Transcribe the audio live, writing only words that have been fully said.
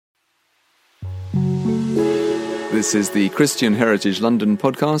This is the Christian Heritage London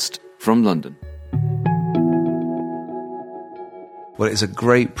podcast from London. Well, it's a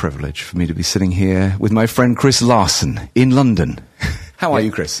great privilege for me to be sitting here with my friend Chris Larson in London. How are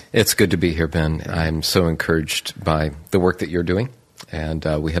you, Chris? It's good to be here, Ben. I'm so encouraged by the work that you're doing. And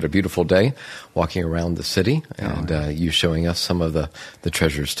we had a beautiful day walking around the city, and you showing us some of the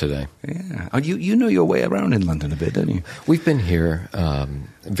treasures today. Yeah. You know your way around in London a bit, don't you? We've been here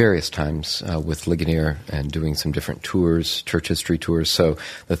various times with Ligonier and doing some different tours, church history tours. So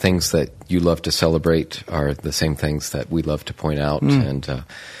the things that you love to celebrate are the same things that we love to point out and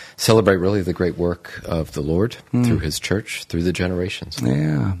celebrate really the great work of the Lord through His church, through the generations.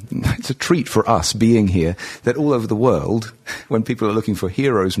 Yeah, it's a treat for us being here that all over the world, when people are looking for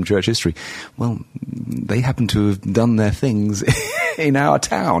heroes from church history, well, they happen to have done their things in our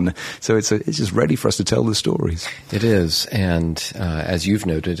town. So it's just ready for us to tell the stories. It is, and as you've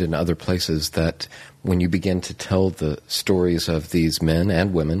noted in other places, that when you begin to tell the stories of these men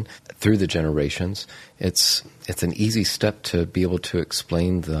and women through the generations, it's an easy step to be able to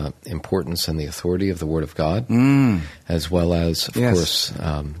explain the importance and the authority of the Word of God, as well as, of course,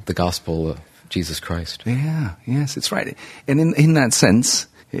 the gospel of Jesus Christ. Yeah, yes, it's right. And in that sense,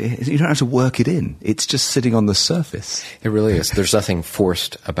 you don't have to work it in. It's just sitting on the surface. It really is. There's nothing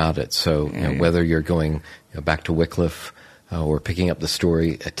forced about it. So whether you're going back to Wycliffe, or picking up the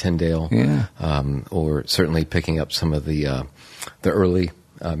story at Tyndale, or certainly picking up some of the early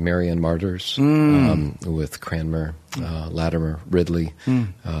Marian martyrs with Cranmer, Latimer, Ridley.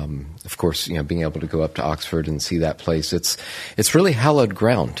 Of course, being able to go up to Oxford and see that place, it's really hallowed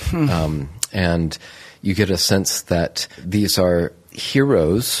ground, and you get a sense that these are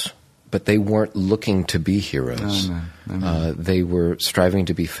heroes, but they weren't looking to be heroes. Amen. They were striving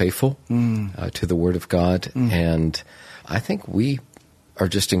to be faithful to the Word of God, and I think we are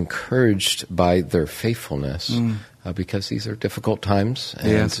just encouraged by their faithfulness because these are difficult times.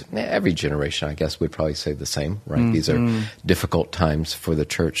 And every generation, I guess, would probably say the same, right? These are difficult times for the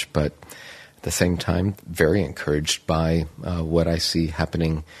church, but at the same time, very encouraged by what I see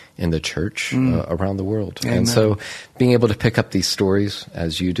happening in the church around the world. Amen. And so being able to pick up these stories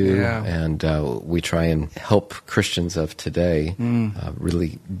as you do, and we try and help Christians of today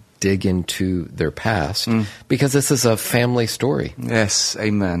really dig into their past, because this is a family story. Yes,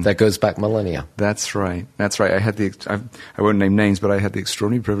 amen. That goes back millennia. That's right. That's right. I won't name names, but I had the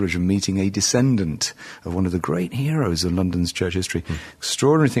extraordinary privilege of meeting a descendant of one of the great heroes of London's church history.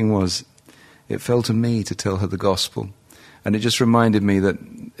 Extraordinary thing was, it fell to me to tell her the gospel. And it just reminded me that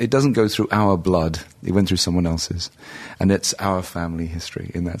it doesn't go through our blood. It went through someone else's. And it's our family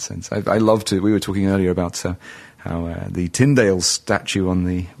history in that sense. I love to, we were talking earlier about how the Tyndale statue on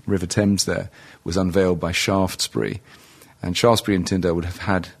the River Thames there was unveiled by Shaftesbury. And Shaftesbury and Tyndale would have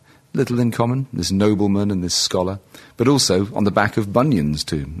had little in common, this nobleman and this scholar, but also on the back of Bunyan's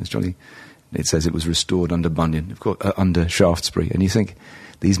tomb. It says it was restored under Bunyan, of course, under Shaftesbury. And you think,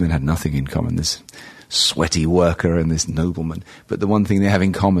 these men had nothing in common, this sweaty worker and this nobleman. But the one thing they have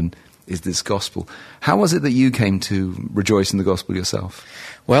in common is this gospel. How was it that you came to rejoice in the gospel yourself?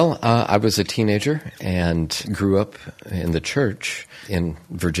 Well, I was a teenager and grew up in the church in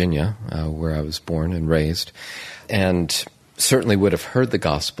Virginia, where I was born and raised, and certainly would have heard the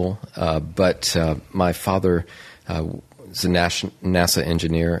gospel, but my father was a NASA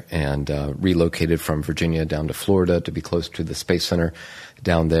engineer and relocated from Virginia down to Florida to be close to the Space Center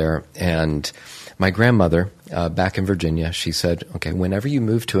down there. And my grandmother, back in Virginia, she said, okay, whenever you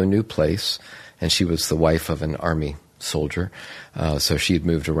move to a new place, and she was the wife of an Army soldier, so she had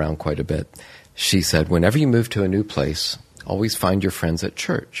moved around quite a bit. She said, whenever you move to a new place, always find your friends at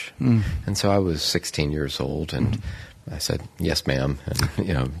church. And so I was 16 years old, and I said, yes, ma'am,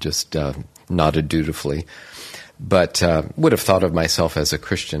 and just nodded dutifully. But would have thought of myself as a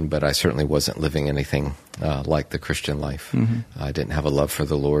Christian, but I certainly wasn't living anything like the Christian life. I didn't have a love for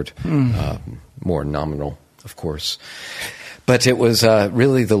the Lord, more nominal, of course. But it was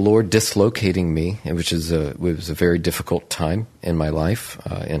really the Lord dislocating me, which is it was a very difficult time in my life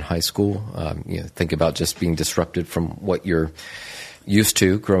in high school. Think about just being disrupted from what you're used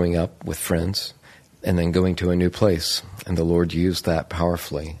to growing up with friends, and then going to a new place. And the Lord used that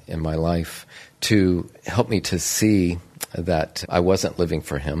powerfully in my life to help me to see that I wasn't living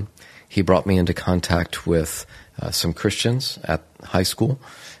for Him. He brought me into contact with some Christians at high school,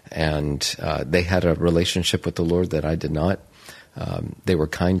 and they had a relationship with the Lord that I did not. They were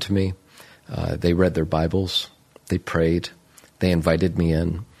kind to me. They read their Bibles. They prayed. They invited me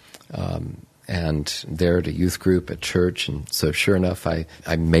in. And there at a youth group at church. And so sure enough, I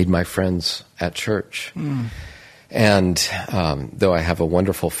made my friends at church. And though I have a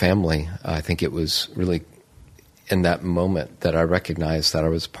wonderful family, I think it was really in that moment that I recognized that I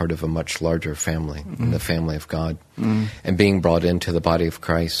was part of a much larger family, the family of God, and being brought into the body of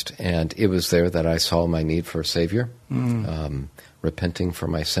Christ. And it was there that I saw my need for a Savior, repenting for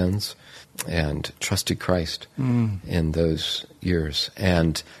my sins, and trusted Christ in those years.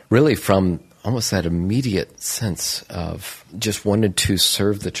 And really from almost that immediate sense of just wanted to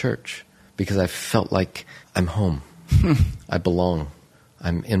serve the church because I felt like I'm home. I belong.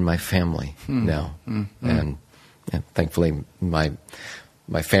 I'm in my family now. And thankfully, my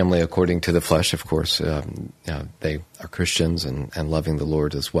family, according to the flesh, of course, they are Christians and loving the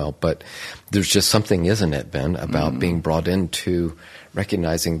Lord as well. But there's just something, isn't it, Ben, about being brought into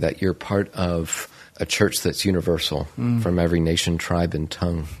recognizing that you're part of a church that's universal from every nation, tribe, and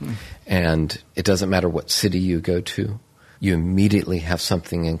tongue. And it doesn't matter what city you go to. You immediately have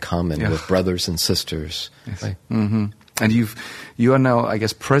something in common with brothers and sisters. Yes. Right? And you are now, I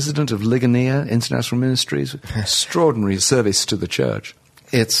guess, president of Ligonier International Ministries. Extraordinary service to the church.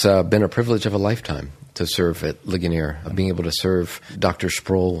 It's been a privilege of a lifetime to serve at Ligonier, being able to serve Dr.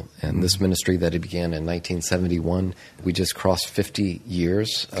 Sproul and this ministry that he began in 1971. We just crossed 50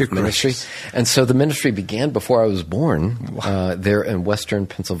 years of Good ministry. gracious. And so the ministry began before I was born there in western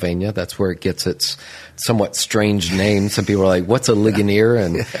Pennsylvania. That's where it gets its somewhat strange name. Some people are like, what's a Ligonier?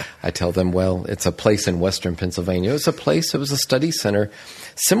 And I tell them, well, it's a place in western Pennsylvania. It was a study center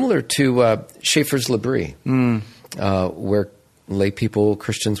similar to Schaeffer's L'Abri, where lay people,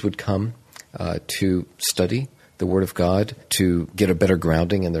 Christians would come to study the Word of God, to get a better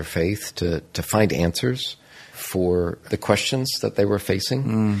grounding in their faith, to find answers for the questions that they were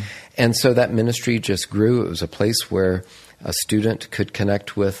facing. And so that ministry just grew. It was a place where a student could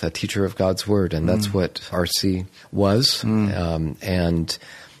connect with a teacher of God's Word, and that's what RC was. And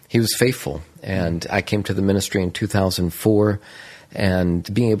he was faithful. And I came to the ministry in 2004,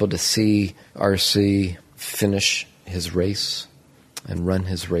 and being able to see RC finish his race and run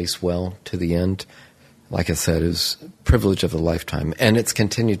his race well to the end, like I said, is a privilege of a lifetime. And it's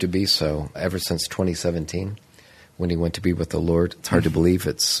continued to be so ever since 2017 when he went to be with the Lord. It's hard to believe.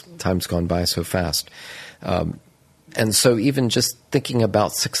 Time's gone by so fast. And so even just thinking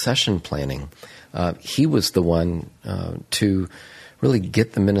about succession planning, he was the one to really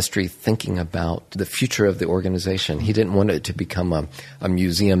get the ministry thinking about the future of the organization. He didn't want it to become a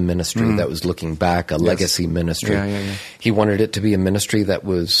museum ministry that was looking back, a legacy ministry. He wanted it to be a ministry that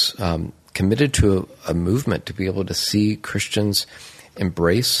was committed to a movement to be able to see Christians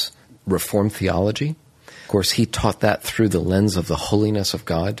embrace Reformed theology. Of course, he taught that through the lens of the holiness of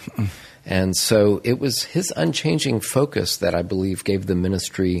God. And so it was his unchanging focus that I believe gave the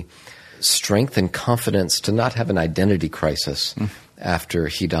ministry strength and confidence to not have an identity crisis after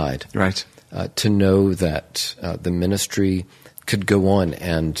he died. Right. To know that the ministry could go on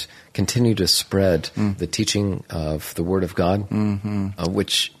and continue to spread the teaching of the Word of God,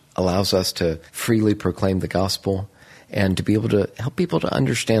 which allows us to freely proclaim the gospel and to be able to help people to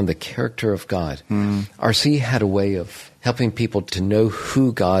understand the character of God. RC had a way of helping people to know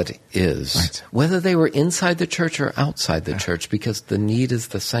who God is, whether they were inside the church or outside the church, because the need is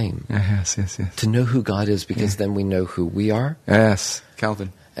the same. Yes. To know who God is, because then we know who we are. Yes,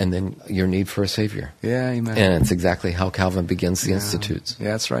 Calvin. And then your need for a Savior. Yeah, amen. And it's exactly how Calvin begins the Institutes.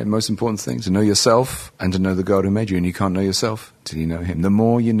 Yeah, that's right. Most important thing, to know yourself and to know the God who made you. And you can't know yourself till you know Him. The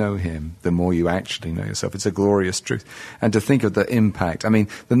more you know Him, the more you actually know yourself. It's a glorious truth. And to think of the impact. I mean,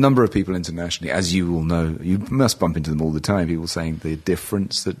 the number of people internationally, as you will know, you must bump into them all the time, people saying the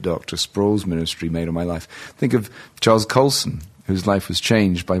difference that Dr. Sproul's ministry made on my life. Think of Charles Colson, whose life was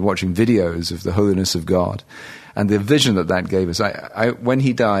changed by watching videos of the holiness of God. And the vision that gave us. When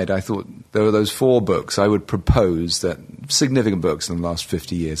he died, I thought there were those 4 books. I would propose that significant books in the last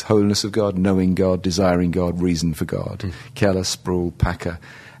 50 years: Holiness of God, Knowing God, Desiring God, Reason for God. Keller, Sproul, Packer,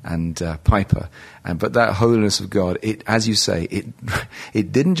 and Piper. But that holiness of God, it, as you say,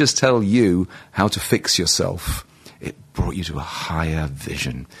 it didn't just tell you how to fix yourself. It brought you to a higher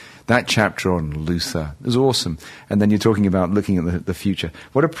vision. That chapter on Luther is awesome. And then you're talking about looking at the future.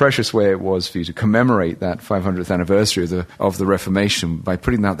 What a precious way it was for you to commemorate that 500th anniversary of the Reformation by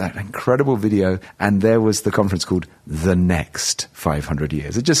putting out that incredible video. And there was the conference called The Next 500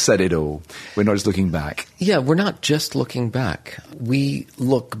 Years. It just said it all. We're not just looking back. Yeah, we're not just looking back. We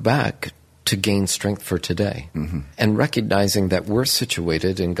look back to gain strength for today. And recognizing that we're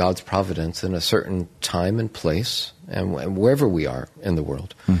situated in God's providence in a certain time and place, and wherever we are in the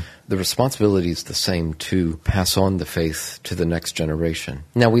world, the responsibility is the same to pass on the faith to the next generation.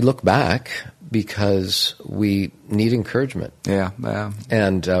 Now, we look back because we need encouragement. Yeah.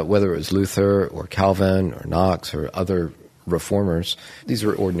 And whether it was Luther or Calvin or Knox or other reformers. These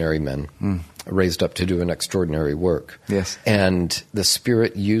were ordinary men raised up to do an extraordinary work. Yes. And the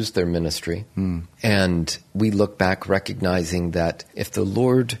Spirit used their ministry. And we look back recognizing that if the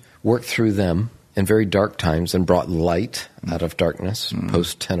Lord worked through them in very dark times and brought light out of darkness,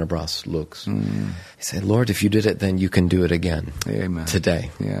 post tenebras lux, he said, Lord, if you did it, then you can do it again. Amen.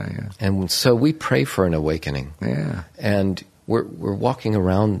 Today. Yeah. And so we pray for an awakening. Yeah. And we're walking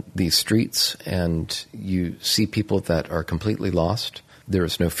around these streets, and you see people that are completely lost. There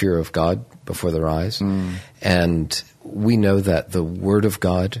is no fear of God before their eyes. And we know that the Word of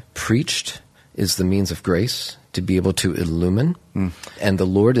God preached is the means of grace to be able to illumine. And the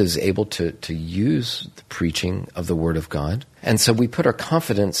Lord is able to use the preaching of the Word of God. And so we put our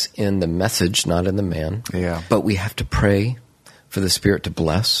confidence in the message, not in the man. Yeah. But we have to pray for the Spirit to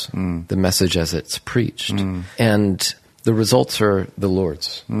bless the message as it's preached. And the results are the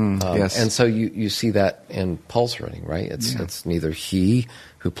Lord's. Yes. And so you see that in Paul's writing, right? It's neither he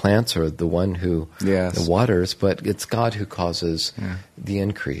who plants or the one who waters, but it's God who causes the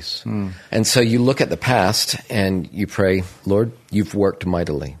increase. And so you look at the past and you pray, Lord, you've worked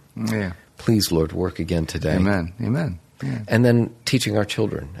mightily. Yeah. Please, Lord, work again today. Amen. Yeah. And then teaching our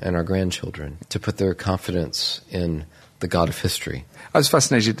children and our grandchildren to put their confidence in the God of history. I was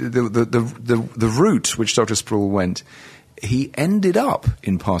fascinated. The route which Dr. Sproul went, he ended up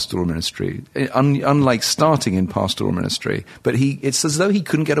in pastoral ministry, unlike starting in pastoral ministry. But it's as though he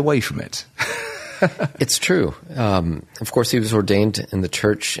couldn't get away from it. It's true. Of course, he was ordained in the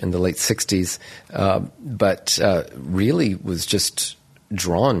church in the late 60s, but really was just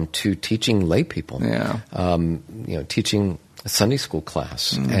drawn to teaching lay people. Yeah. Teaching a Sunday school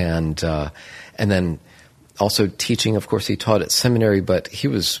class, and then also teaching. Of course, he taught at seminary, but he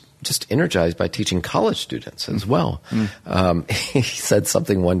was just energized by teaching college students as well. He said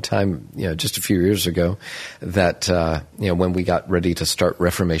something one time, just a few years ago, that when we got ready to start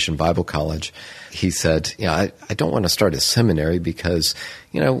Reformation Bible College, he said, I don't want to start a seminary because,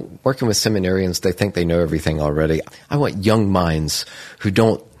 working with seminarians, they think they know everything already. I want young minds who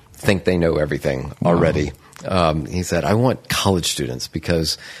don't think they know everything already. He said, I want college students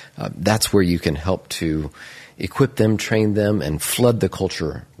because that's where you can help to equip them, train them, and flood the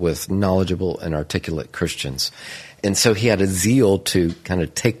culture with knowledgeable and articulate Christians. And so he had a zeal to kind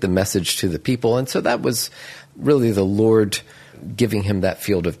of take the message to the people. And so that was really the Lord giving him that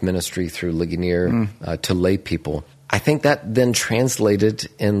field of ministry through Ligonier to lay people. I think that then translated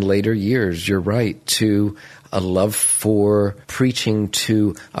in later years, you're right, to a love for preaching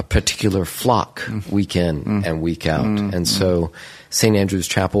to a particular flock week in and week out. And so St. Andrew's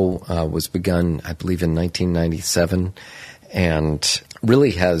Chapel was begun, I believe, in 1997, and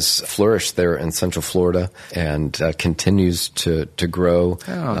really has flourished there in Central Florida and continues to grow.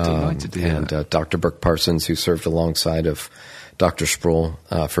 Delighted to hear and Dr. Burke Parsons, who served alongside of Dr. Sproul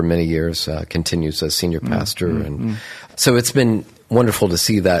for many years, continues as senior pastor. And so it's been wonderful to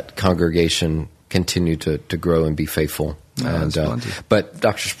see that congregation continue to grow and be faithful. But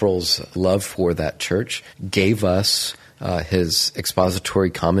Dr. Sproul's love for that church gave us his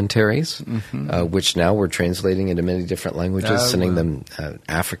expository commentaries, which now we're translating into many different languages, sending them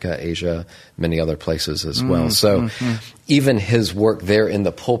Africa, Asia, many other places as well. So even his work there in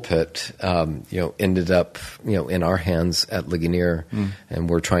the pulpit, ended up, in our hands at Ligonier, and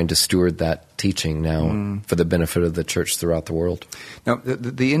we're trying to steward that teaching now for the benefit of the church throughout the world. Now,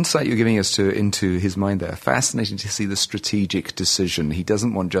 the insight you're giving us into his mind there, fascinating to see the strategic decision. He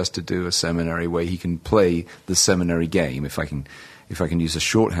doesn't want just to do a seminary where he can play the seminary game, if I can use a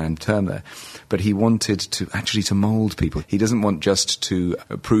shorthand term there. But he wanted to mold people. He doesn't want just to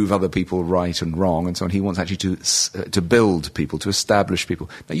prove other people right and wrong and so on. He wants actually to build people, to establish people.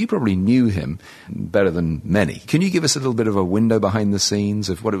 Now, you probably knew him better than many. Can you give us a little bit of a window behind the scenes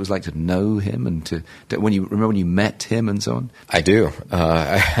of what it was like to know him and when you met him and so on? I do.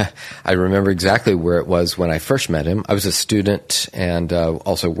 I remember exactly where it was when I first met him. I was a student and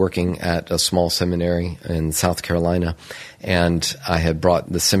also working at a small seminary in South Carolina. And I had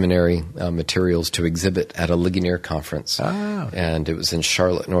brought the seminary materials to exhibit at a Ligonier conference. And it was in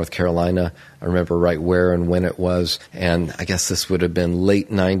Charlotte, North Carolina. I remember right where and when it was. And I guess this would have been late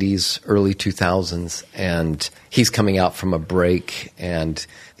 90s, early 2000s. And he's coming out from a break, and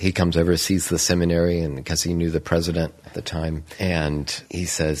he comes over, sees the seminary, and because he knew the president at the time. And he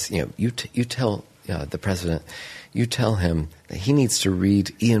says, you tell the president, you tell him that he needs to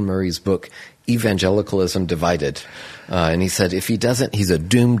read Ian Murray's book, Evangelicalism Divided. And he said, if he doesn't, he's a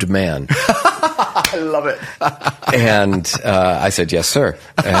doomed man. I love it. And I said, yes, sir.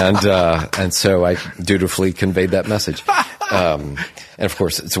 And so I dutifully conveyed that message. And of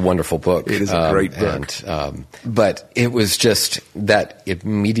course, it's a wonderful book. It is a great book. But it was just that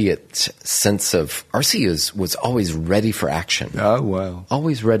immediate sense of R.C. was always ready for action. Oh, wow.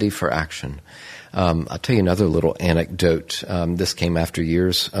 Always ready for action. I'll tell you another little anecdote. This came after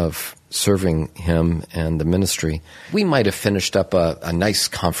years of serving him and the ministry. We might have finished up a nice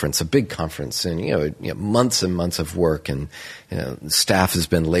conference, a big conference, and months and months of work, and staff has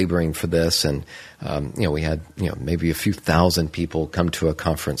been laboring for this, and we had maybe a few thousand people come to a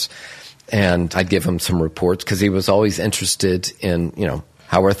conference, and I'd give him some reports because he was always interested in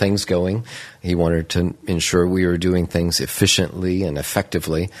how are things going. He wanted to ensure we were doing things efficiently and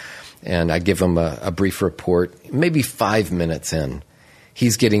effectively. And I give him a brief report, maybe 5 minutes in.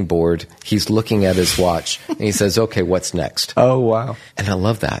 He's getting bored. He's looking at his watch, and he says, okay, what's next? Oh, wow. And I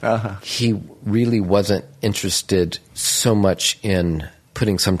love that. Uh-huh. He really wasn't interested so much in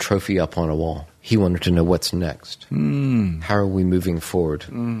putting some trophy up on a wall. He wanted to know what's next. How are we moving forward?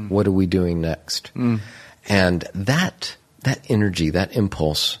 What are we doing next? And that energy, that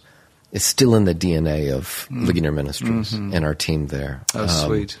impulse, is still in the DNA of Ligonier Ministries and our team there. Oh,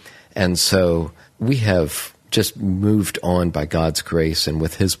 sweet. And so we have just moved on by God's grace and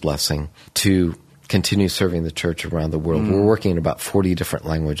with His blessing to continue serving the church around the world. We're working in about 40 different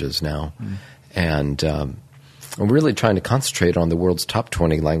languages now. And we're really trying to concentrate on the world's top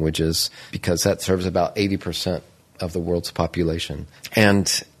 20 languages because that serves about 80% of the world's population.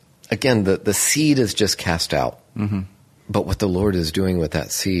 And again, the seed is just cast out. But what the Lord is doing with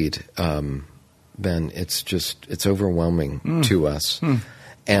that seed, Ben, it's overwhelming to us.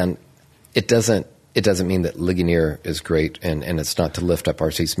 And it doesn't mean that Ligonier is great and it's not to lift up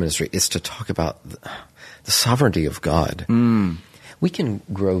RC's ministry. It's to talk about the sovereignty of God. We can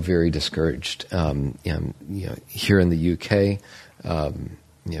grow very discouraged. Here in the UK,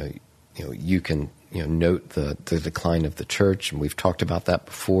 you can note the decline of the church, and we've talked about that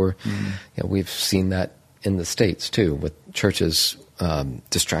before. We've seen that in the States too, with churches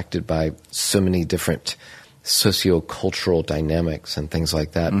distracted by so many different socio-cultural dynamics and things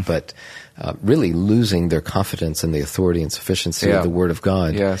like that, but really losing their confidence in the authority and sufficiency of the Word of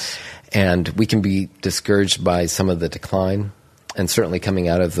God. Yes. And we can be discouraged by some of the decline, and certainly coming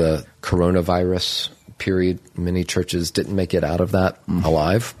out of the coronavirus period, many churches didn't make it out of that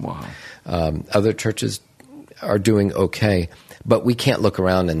alive. Wow. Other churches are doing okay, but we can't look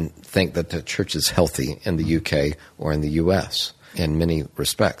around and think that the church is healthy in the UK or in the US in many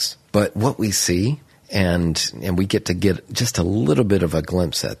respects. But what we see, and we get just a little bit of a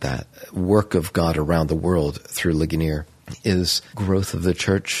glimpse at that work of God around the world through Ligonier, is growth of the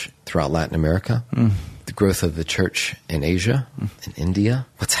church throughout Latin America, the growth of the church in Asia, in India,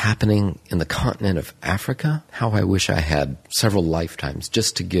 what's happening in the continent of Africa. How I wish I had several lifetimes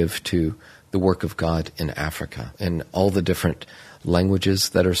just to give to the work of God in Africa and all the different languages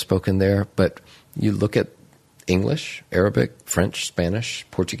that are spoken there. But you look at English, Arabic, French, Spanish,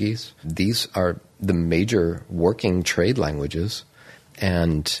 Portuguese. These are the major working trade languages,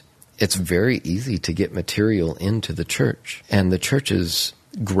 and it's very easy to get material into the church. And the church is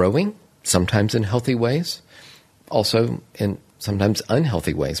growing, sometimes in healthy ways, also in sometimes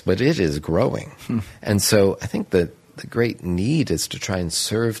unhealthy ways, but it is growing. And so I think that the great need is to try and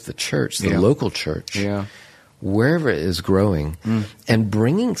serve the church, the local church, wherever it is growing, and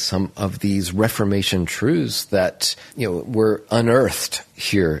bringing some of these Reformation truths that were unearthed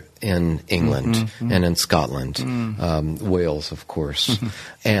here in England and in Scotland, Wales, of course,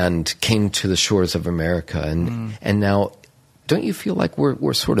 and came to the shores of America. And now, don't you feel like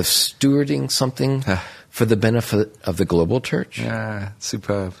we're sort of stewarding something for the benefit of the global church? Yeah,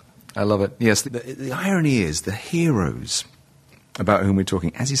 superb. I love it. Yes, the irony is the heroes about whom we're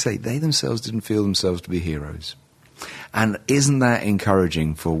talking, as you say, they themselves didn't feel themselves to be heroes. And isn't that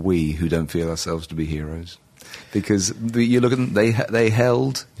encouraging for we who don't feel ourselves to be heroes? Because you look at them, they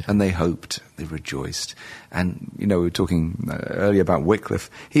held and they hoped, they rejoiced. And, we were talking earlier about Wycliffe.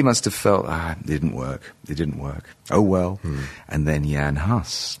 He must have felt, it didn't work. Oh, well. And then Jan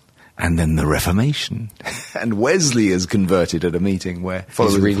Hus. And then the Reformation. And Wesley is converted at a meeting where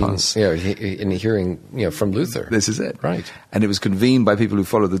he's reading, and hearing, from Luther. This is it. Right. And it was convened by people who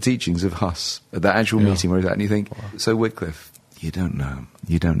follow the teachings of Huss at that actual meeting where he's at. And you think, so Wycliffe, you don't know.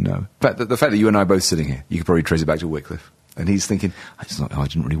 But the fact that you and I are both sitting here, you could probably trace it back to Wycliffe. And he's thinking, I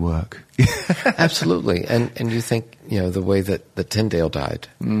didn't really work. Absolutely. And you think, the way that Tyndale died,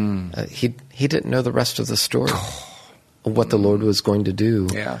 he didn't know the rest of the story. What the Lord was going to do.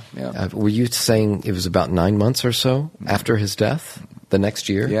 Were you saying it was about 9 months or so after his death, the next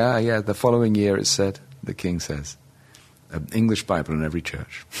year? Yeah. The following year, it said, the king says, an English Bible in every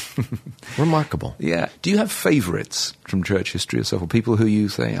church. Remarkable. Yeah. Do you have favorites from church history yourself, or people who you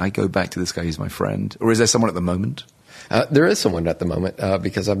say, I go back to this guy, he's my friend? Or is there someone at the moment? There is someone at the moment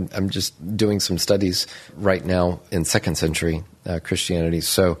because I'm just doing some studies right now in second century Christianity.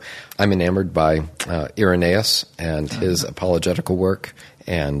 So I'm enamored by Irenaeus and his apologetical work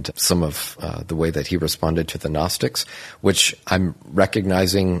and some of the way that he responded to the Gnostics, which I'm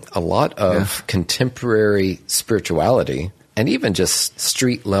recognizing a lot of contemporary spirituality and even just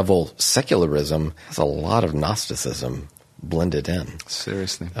street-level secularism has a lot of Gnosticism blended in.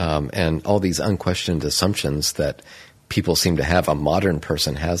 Seriously. And all these unquestioned assumptions that people seem to have, a modern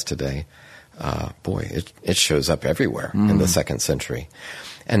person has today, it shows up everywhere in the second century.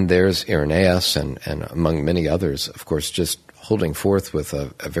 And there's Irenaeus and among many others, of course, just holding forth with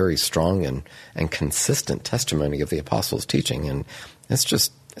a very strong and consistent testimony of the apostles' teaching. And it's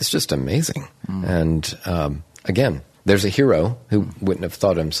just amazing. And again, there's a hero who wouldn't have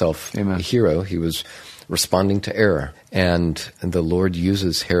thought himself a hero. He was responding to error. And the Lord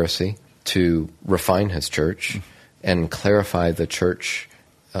uses heresy to refine his church and clarify the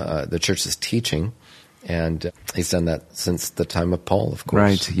church's teaching. And he's done that since the time of Paul, of course.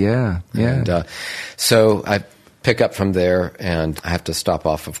 Right, yeah. And so I pick up from there, and I have to stop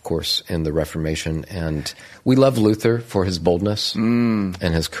off, of course, in the Reformation. And we love Luther for his boldness and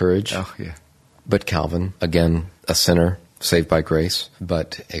his courage. Oh, yeah. But Calvin, again, a sinner, saved by grace,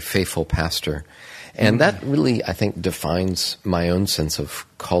 but a faithful pastor. And that really, I think, defines my own sense of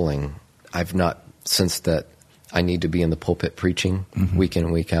calling. I've not sensed that I need to be in the pulpit preaching week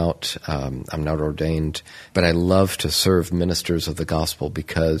in, week out. I'm not ordained, but I love to serve ministers of the gospel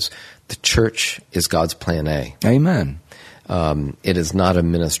because the church is God's plan A. Amen. It is not a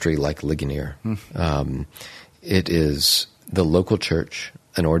ministry like Ligonier. It is the local church,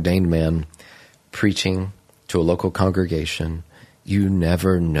 an ordained man preaching to a local congregation. You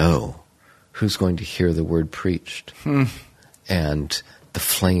never know who's going to hear the word preached and the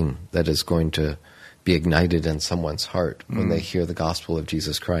flame that is going to be ignited in someone's heart when they hear the gospel of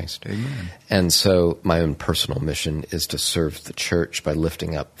Jesus Christ. Amen. And so my own personal mission is to serve the church by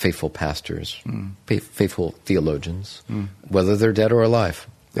lifting up faithful pastors, faithful theologians, whether they're dead or alive.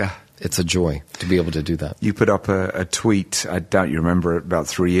 Yeah. It's a joy to be able to do that. You put up a tweet, I doubt you remember it, about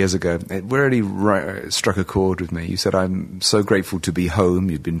 3 years ago. It really struck a chord with me. You said, I'm so grateful to be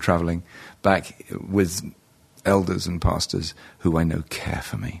home. You'd been traveling back with elders and pastors who I know care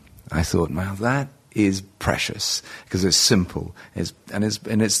for me. I thought, wow, that is precious because it's simple, it's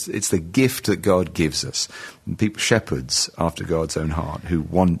the gift that God gives us. And people, shepherds after God's own heart, who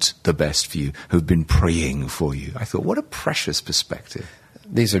want the best for you, who've been praying for you. I thought, what a precious perspective.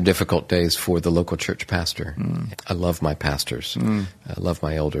 These are difficult days for the local church pastor. I love my pastors. I love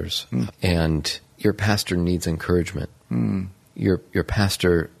my elders. And your pastor needs encouragement. Your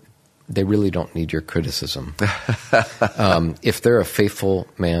pastor, they really don't need your criticism. If they're a faithful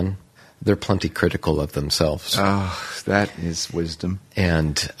man, they're plenty critical of themselves. Oh, that is wisdom.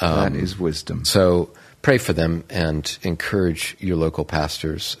 And that is wisdom. So pray for them and encourage your local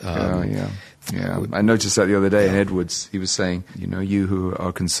pastors. Yeah. I noticed that the other day in Edwards. He was saying, you who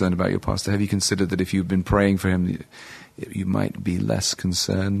are concerned about your pastor, have you considered that if you've been praying for him, you might be less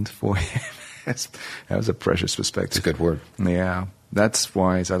concerned for him? That was a precious perspective. It's a good word. Yeah. That's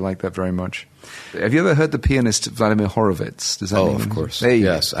wise. I like that very much. Have you ever heard the pianist Vladimir Horowitz? Does that of course.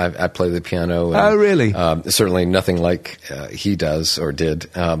 Yes, I play the piano. And, really? Certainly nothing like he does or did,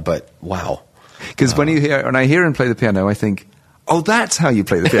 but wow. Because when I hear him play the piano, I think, oh, that's how you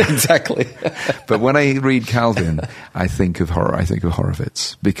play the piano. Exactly. But when I read Calvin, I think of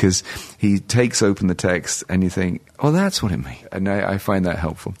Horowitz, because he takes open the text and you think, oh, that's what it means. And I find that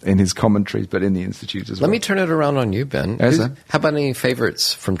helpful in his commentaries, but in the Institute as well. Let me turn it around on you, Ben. How about any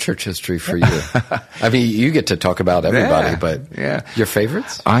favorites from church history for you? I mean, you get to talk about everybody, but your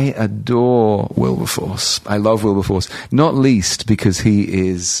favorites? I adore Wilberforce. I love Wilberforce, not least because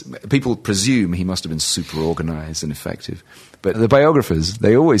people presume he must have been super organized and effective. But the biographers,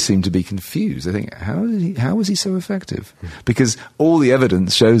 they always seem to be confused. They think, how was he so effective? Because all the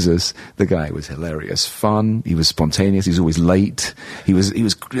evidence shows us the guy was hilarious, fun, he was spontaneous, he was always late.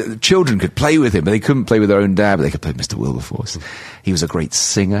 Children could play with him, but they couldn't play with their own dad, but they could play with Mr. Wilberforce. He was a great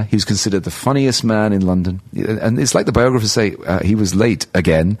singer. He was considered the funniest man in London. And it's like the biographers say, he was late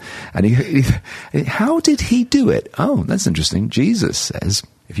again. And how did he do it? Oh, that's interesting. Jesus says,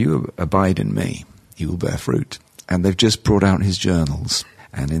 if you abide in me, you will bear fruit. And they've just brought out his journals.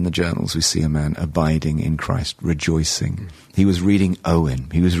 And in the journals, we see a man abiding in Christ, rejoicing. He was reading Owen.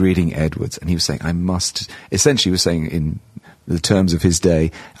 He was reading Edwards. And he was saying, essentially he was saying in the terms of his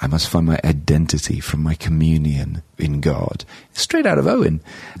day, I must find my identity from my communion in God. Straight out of Owen.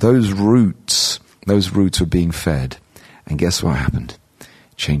 Those roots were being fed. And guess what happened?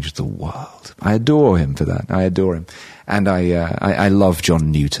 Changed the world. I adore him for that. I adore him. And I love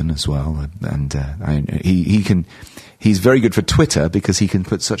John Newton as well. And he's very good for Twitter because he can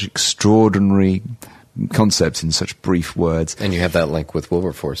put such extraordinary concepts in such brief words. And you have that link with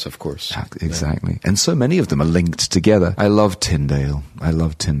Wilberforce, of course. Exactly. Yeah. And so many of them are linked together. I love Tyndale.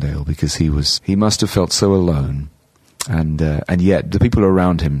 Because he must have felt so alone. And yet the people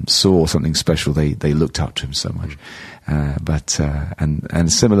around him saw something special. They looked up to him so much.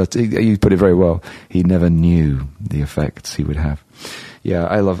 And similar to, you put it very well, he never knew the effects he would have. Yeah,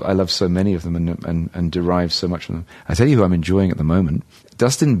 I love so many of them and derive so much from them. I tell you who I'm enjoying at the moment.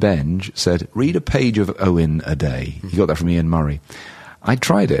 Dustin Benge said, read a page of Owen a day. He got that from Ian Murray. I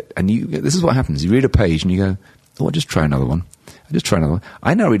tried it, and this is what happens. You read a page and you go, oh, I'll just try another one.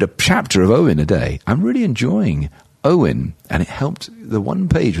 I now read a chapter of Owen a day. I'm really enjoying Owen, and it helped. The one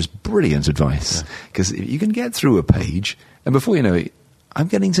page was brilliant advice, because you can get through a page, and before you know it, I'm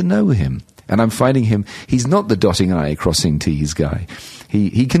getting to know him, and I'm finding him. He's not the dotting I, crossing T's guy.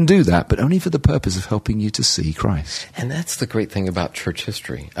 He can do that, but only for the purpose of helping you to see Christ. And that's the great thing about church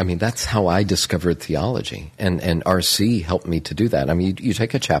history. I mean, that's how I discovered theology, and R.C. helped me to do that. I mean, you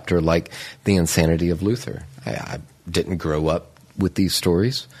take a chapter like The Insanity of Luther. I didn't grow up with these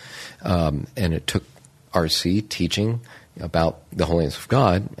stories, and it took R.C. teaching about the holiness of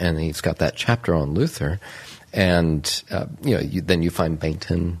God, and he's got that chapter on Luther, and then you find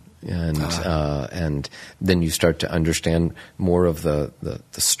Bainton, and then you start to understand more of the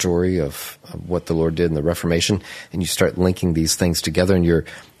story of what the Lord did in the Reformation, and you start linking these things together, and you're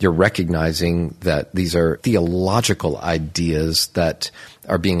recognizing that these are theological ideas that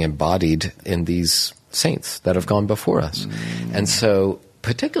are being embodied in these saints that have gone before us. And so,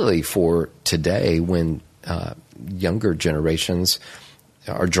 particularly for today, when younger generations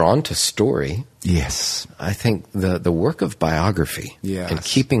are drawn to story, yes, I think the work of biography and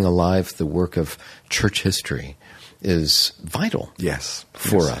keeping alive the work of church history is vital.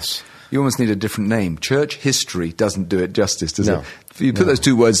 For us. You almost need a different name. Church history doesn't do it justice, does it? If you put those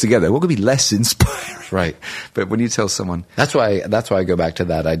two words together, what could be less inspiring? Right. But when you tell someone, that's why I go back to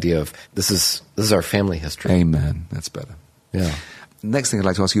that idea of this is our family history. Amen. That's better. Yeah. Next thing I'd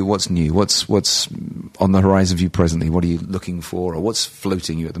like to ask you, what's new? What's on the horizon for you presently? What are you looking for, or what's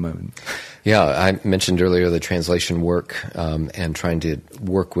floating you at the moment? Yeah, I mentioned earlier the translation work and trying to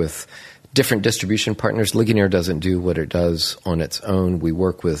work with different distribution partners. Ligonier doesn't do what it does on its own. We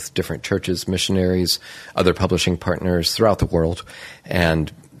work with different churches, missionaries, other publishing partners throughout the world,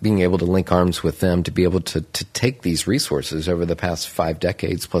 and being able to link arms with them to be able to take these resources over the past 5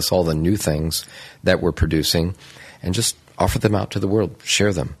 decades, plus all the new things that we're producing, and just offer them out to the world,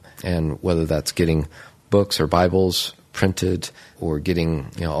 share them. And whether that's getting books or Bibles printed or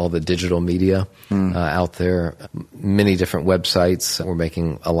getting all the digital media out there, many different websites. We're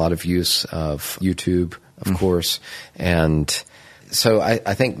making a lot of use of YouTube, of course. And so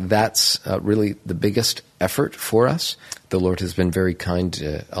I think that's really the biggest effort for us. The Lord has been very kind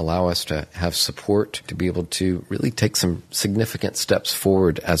to allow us to have support to be able to really take some significant steps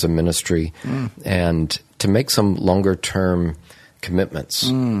forward as a ministry and to make some longer-term commitments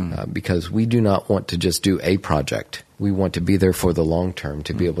because we do not want to just do a project. We want to be there for the long term,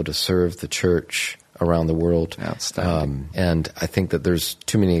 to be able to serve the church around the world. Outstanding. And I think that there's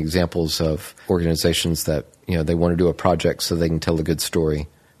too many examples of organizations that, they want to do a project so they can tell a good story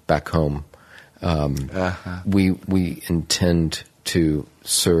back home. We intend to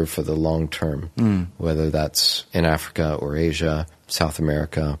serve for the long term, whether that's in Africa or Asia, South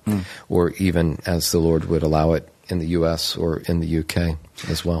America, or even as the Lord would allow it in the U.S. or in the UK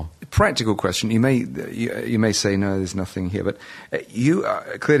as well. Practical question. You may say, no, there's nothing here, but you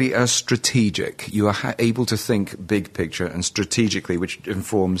clearly are strategic. You are able to think big picture and strategically, which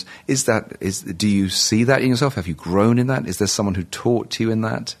informs, do you see that in yourself? Have you grown in that? Is there someone who taught you in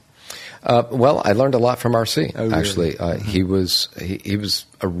that? Well, I learned a lot from R.C. Oh, really? Actually, he was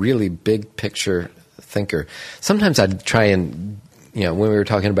a really big picture thinker. Sometimes I'd try and, when we were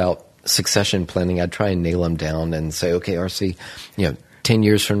talking about succession planning, I'd try and nail him down and say, okay, R.C., 10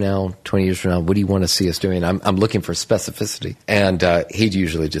 years from now, 20 years from now, what do you want to see us doing? I'm looking for specificity. And he'd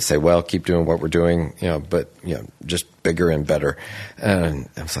usually just say, well, keep doing what we're doing, but just bigger and better. And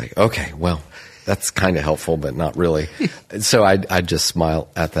I was like, okay, well, that's kind of helpful, but not really. So I'd just smile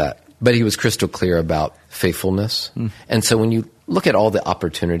at that. But he was crystal clear about faithfulness. And so when you look at all the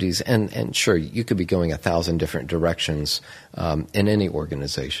opportunities, and sure, you could be going 1,000 different directions in any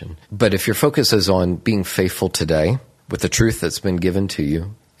organization. But if your focus is on being faithful today, with the truth that's been given to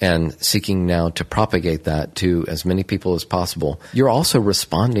you and seeking now to propagate that to as many people as possible, you're also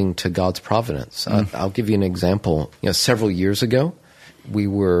responding to God's providence. I'll give you an example. Several years ago,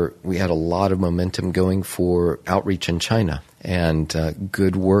 we had a lot of momentum going for outreach in China and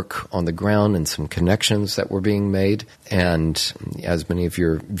good work on the ground and some connections that were being made. And as many of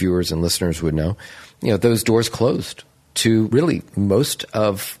your viewers and listeners would know, those doors closed to really most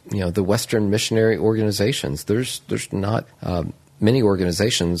of the Western missionary organizations. There's not many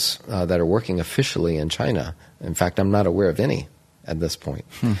organizations that are working officially in China. In fact, I'm not aware of any at this point.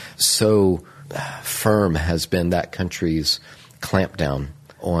 So firm has been that country's clampdown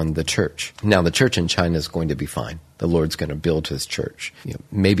on the church. Now, the church in China is going to be fine. The Lord's going to build his church.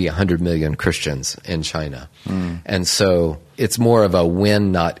 Maybe 100 million Christians in China. And so it's more of a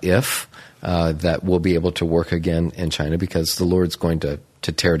when, not if, that we'll be able to work again in China, because the Lord's going to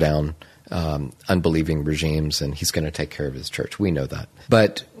tear down unbelieving regimes, and he's going to take care of his church. We know that.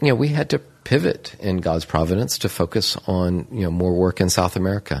 But, we had to pivot in God's providence to focus on, more work in South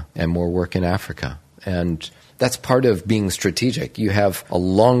America and more work in Africa. And that's part of being strategic. You have a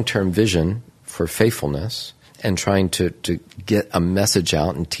long-term vision for faithfulness and trying to get a message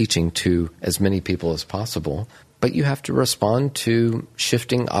out and teaching to as many people as possible. But you have to respond to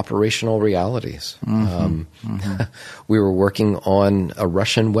shifting operational realities. We were working on a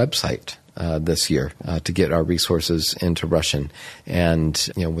Russian website this year to get our resources into Russian. And,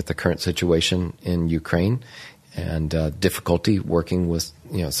 with the current situation in Ukraine and difficulty working with,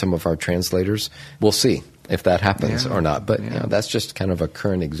 some of our translators, we'll see if that happens or not. But that's just kind of a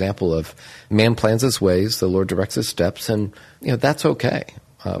current example of man plans his ways, the Lord directs his steps, and, that's okay.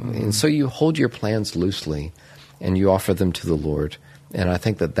 And so you hold your plans loosely and you offer them to the Lord. And I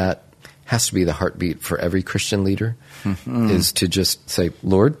think that has to be the heartbeat for every Christian leader, is to just say,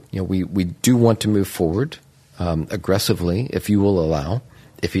 Lord, we do want to move forward aggressively if you will allow.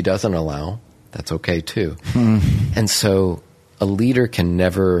 If he doesn't allow, that's okay too. And so a leader can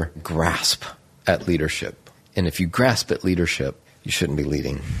never grasp at leadership. And if you grasp at leadership, you shouldn't be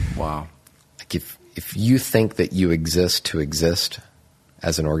leading. Wow. Like if you think that you exist to exist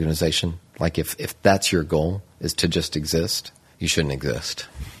as an organization, like if that's your goal, is to just exist, you shouldn't exist.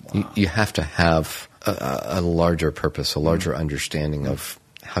 Wow. You have to have a larger purpose, a larger understanding of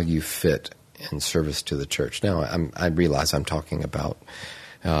how you fit in service to the church. Now, I realize I'm talking about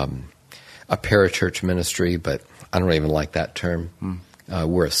a parachurch ministry, but I don't even like that term.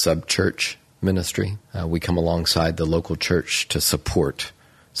 We're a sub-church ministry. We come alongside the local church to support,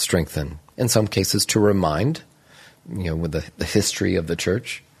 strengthen, in some cases to remind, with the history of the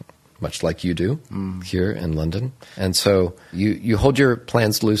church, much like you do here in London. And so you hold your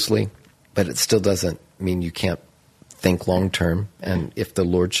plans loosely, but it still doesn't mean you can't think long-term. And if the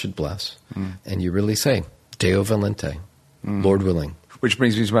Lord should bless, and you really say, Deo volente, Lord willing. Which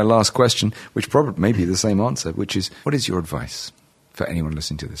brings me to my last question, which probably may be the same answer, which is, what is your advice for anyone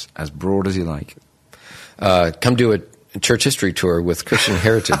listening to this, as broad as you like? Come do a church history tour with Christian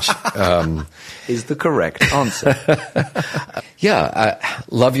Heritage. Is the correct answer.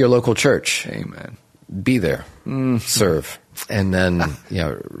 Love your local church. Amen. Be there. Serve. And then,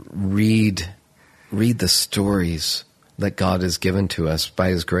 read the stories that God has given to us by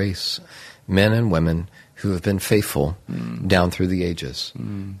his grace. Men and women who have been faithful down through the ages.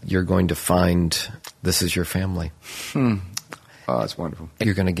 You're going to find this is your family. Oh, that's wonderful.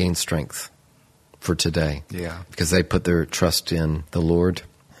 You're going to gain strength for today. Yeah. Because they put their trust in the Lord,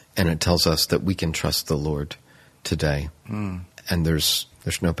 and it tells us that we can trust the Lord today. And there's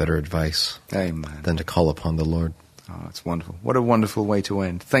no better advice than to call upon the Lord. Oh, that's wonderful. What a wonderful way to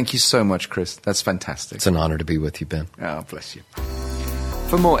end. Thank you so much, Chris. That's fantastic. It's an honor to be with you, Ben. Oh, bless you.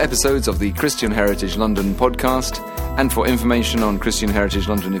 For more episodes of the Christian Heritage London podcast, and for information on Christian Heritage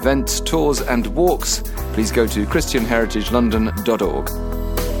London events, tours and walks, please go to christianheritagelondon.org.